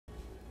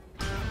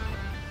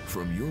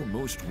From your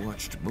most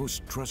watched,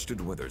 most trusted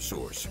weather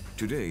source,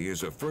 today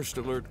is a First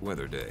Alert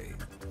Weather Day.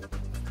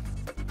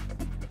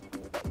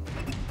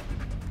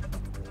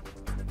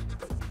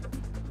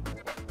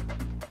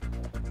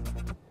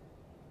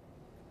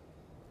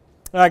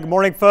 All right, good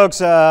morning, folks.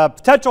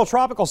 Potential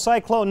tropical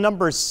cyclone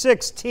number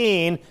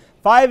 16.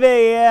 5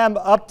 a.m.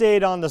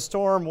 update on the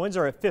storm. Winds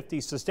are at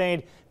 50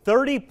 sustained,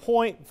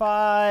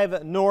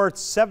 30.5 north,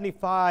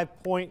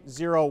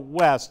 75.0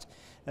 west.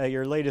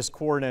 Your latest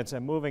coordinates,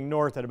 and moving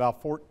north at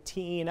about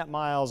 14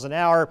 miles an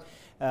hour.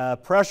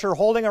 Pressure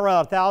holding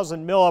around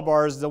 1,000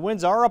 millibars. The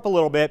winds are up a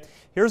little bit.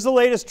 Here's the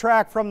latest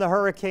track from the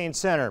Hurricane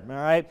Center. All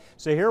right,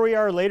 so here we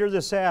are later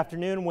this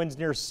afternoon. Winds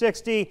near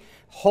 60,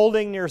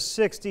 holding near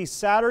 60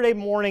 Saturday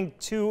morning,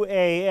 2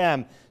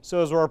 a.m.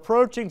 So as we're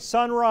approaching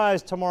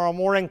sunrise tomorrow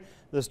morning,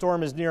 the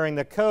storm is nearing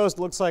the coast.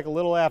 Looks like a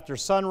little after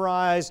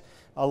sunrise.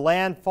 A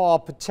landfall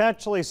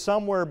potentially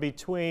somewhere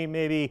between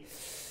maybe,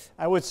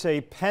 I would say,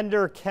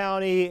 Pender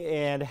County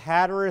and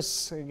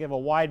Hatteras. You have a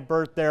wide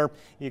berth there.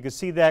 You can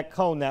see that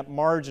cone, that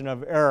margin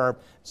of error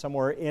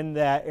somewhere in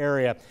that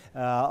area,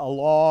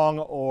 along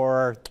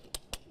or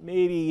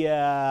maybe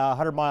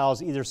 100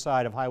 miles either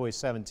side of Highway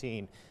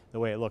 17, the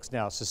way it looks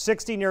now. So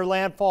 60 near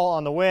landfall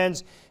on the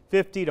winds,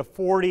 50 to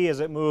 40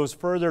 as it moves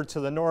further to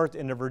the north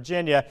into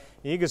Virginia.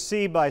 And you can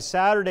see by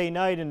Saturday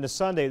night into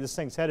Sunday, this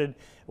thing's headed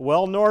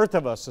well north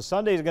of us. So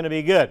Sunday is going to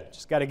be good.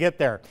 Just got to get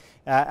there.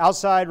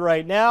 Outside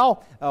right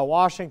now,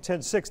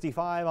 Washington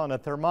 65 on the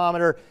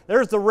thermometer.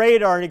 There's the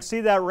radar, and you can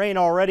see that rain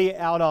already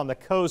out on the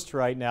coast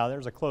right now.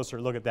 There's a closer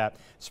look at that.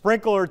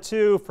 Sprinkle or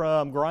two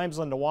from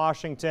Grimesland to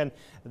Washington,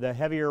 the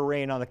heavier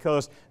rain on the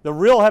coast. The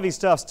real heavy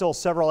stuff still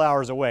several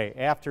hours away,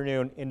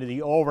 afternoon into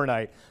the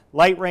overnight.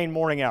 Light rain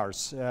morning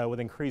hours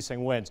with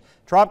increasing winds.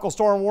 Tropical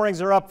storm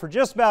warnings are up for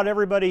just about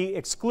everybody,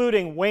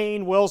 excluding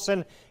Wayne,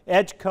 Wilson,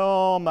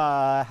 Edgecombe,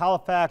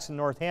 Halifax, and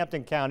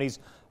Northampton counties.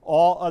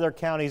 All other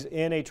counties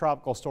in a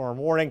tropical storm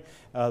warning.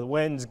 The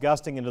winds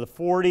gusting into the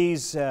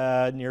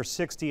 40s, near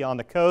 60 on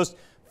the coast.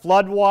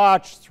 Flood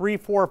watch, 3,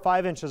 4,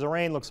 5 inches of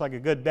rain looks like a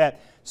good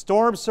bet.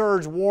 Storm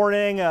surge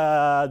warning,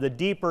 the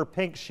deeper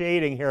pink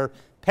shading here.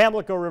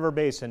 Pamlico River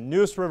Basin,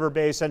 Neuse River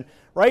Basin.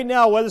 Right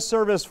now, Weather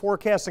Service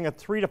forecasting a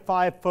 3 to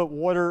 5 foot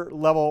water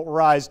level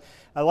rise.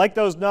 I like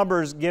those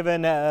numbers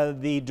given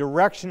the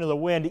direction of the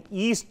wind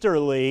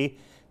easterly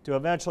to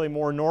eventually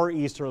more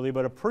northeasterly,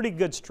 but a pretty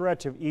good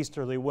stretch of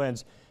easterly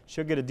winds.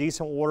 Should get a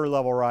decent water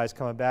level rise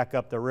coming back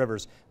up the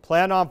rivers.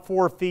 Plan on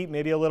 4 feet,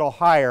 maybe a little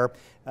higher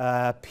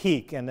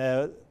peak.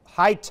 And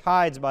high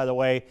tides, by the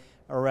way,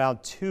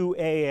 around 2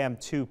 a.m.,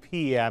 2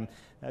 p.m.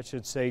 That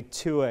should say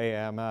 2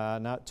 a.m.,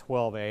 not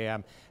 12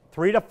 a.m.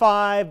 3 to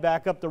 5,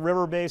 back up the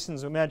river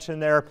basins we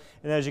mentioned there.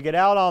 And as you get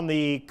out on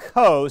the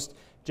coast,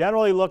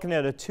 generally looking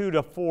at a 2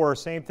 to 4,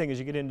 same thing as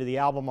you get into the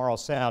Albemarle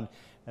Sound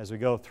as we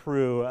go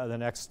through the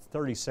next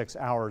 36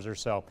 hours or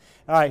so.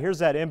 All right, here's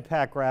that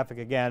impact graphic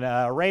again.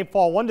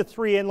 Rainfall 1 to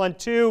 3 inland,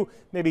 2,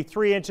 maybe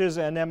 3 inches,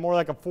 and then more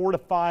like a 4 to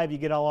 5 you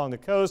get along the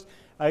coast.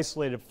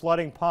 Isolated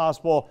flooding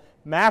possible.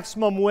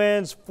 Maximum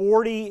winds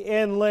 40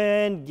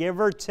 inland, give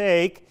or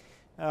take.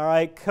 All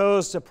right,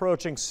 coast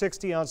approaching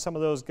 60 on some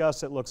of those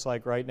gusts it looks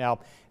like right now.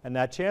 And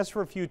that chance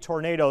for a few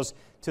tornadoes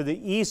to the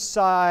east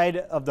side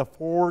of the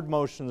forward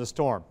motion of the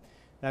storm.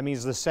 That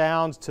means the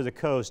sounds to the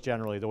coast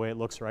generally, the way it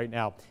looks right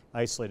now.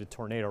 Isolated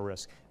tornado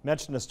risk.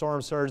 Mentioned the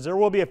storm surge. There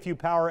will be a few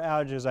power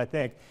outages, I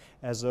think,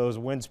 as those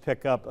winds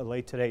pick up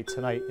late today,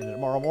 tonight, and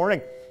tomorrow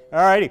morning. All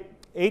righty.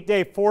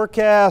 8-day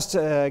forecast.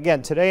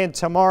 Again, today and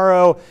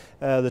tomorrow,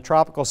 the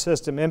tropical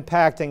system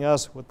impacting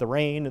us with the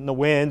rain and the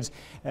winds.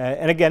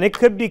 And again, it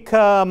could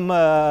become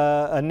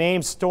a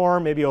named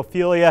storm, maybe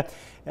Ophelia,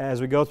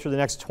 as we go through the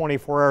next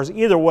 24 hours.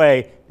 Either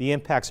way, the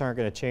impacts aren't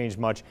going to change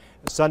much.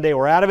 Sunday,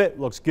 we're out of it.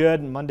 Looks good.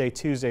 And Monday,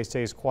 Tuesday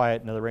stays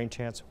quiet. Another rain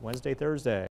chance Wednesday, Thursday.